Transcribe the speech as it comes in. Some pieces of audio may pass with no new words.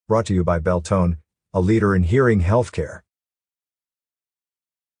Brought to you by Beltone, a leader in hearing healthcare.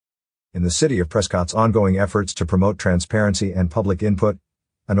 In the City of Prescott's ongoing efforts to promote transparency and public input,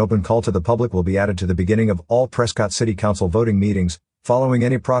 an open call to the public will be added to the beginning of all Prescott City Council voting meetings, following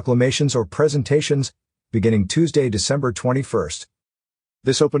any proclamations or presentations, beginning Tuesday, December 21st.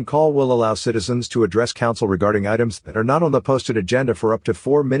 This open call will allow citizens to address council regarding items that are not on the posted agenda for up to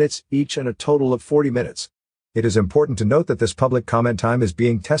 4 minutes each and a total of 40 minutes. It is important to note that this public comment time is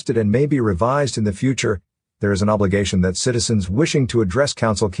being tested and may be revised in the future. There is an obligation that citizens wishing to address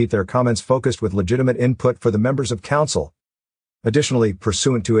council keep their comments focused with legitimate input for the members of council. Additionally,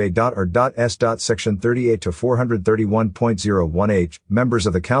 pursuant to A.R.S. Section 38 to 431.01H, members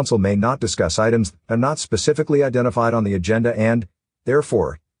of the council may not discuss items that are not specifically identified on the agenda and,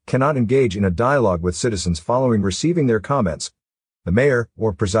 therefore, cannot engage in a dialogue with citizens following receiving their comments. The mayor,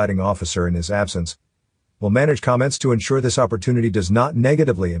 or presiding officer in his absence, will manage comments to ensure this opportunity does not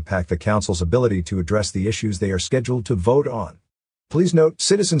negatively impact the council's ability to address the issues they are scheduled to vote on. Please note,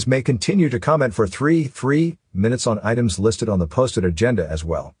 citizens may continue to comment for 3 minutes on items listed on the posted agenda as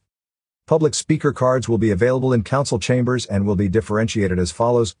well. Public speaker cards will be available in council chambers and will be differentiated as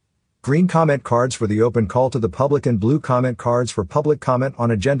follows: green comment cards for the open call to the public and blue comment cards for public comment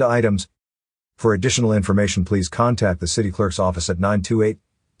on agenda items. For additional information, please contact the City Clerk's office at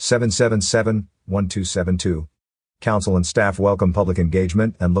 928-777-1272. Council and staff welcome public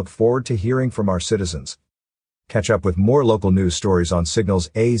engagement and look forward to hearing from our citizens. Catch up with more local news stories on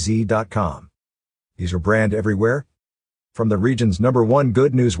signalsaz.com. These are brand everywhere. From the region's #1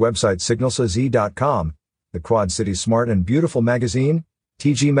 good news website signalsaz.com, the Quad Cities Smart and Beautiful magazine,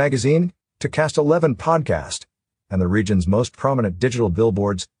 TG Magazine, to Cast 11 podcast, and the region's most prominent digital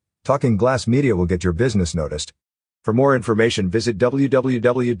billboards, Talking Glass Media will get your business noticed. For more information, visit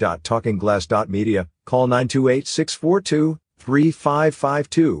www.talkingglass.media, call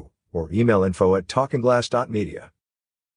 928-642-3552, or email info@talkingglass.media.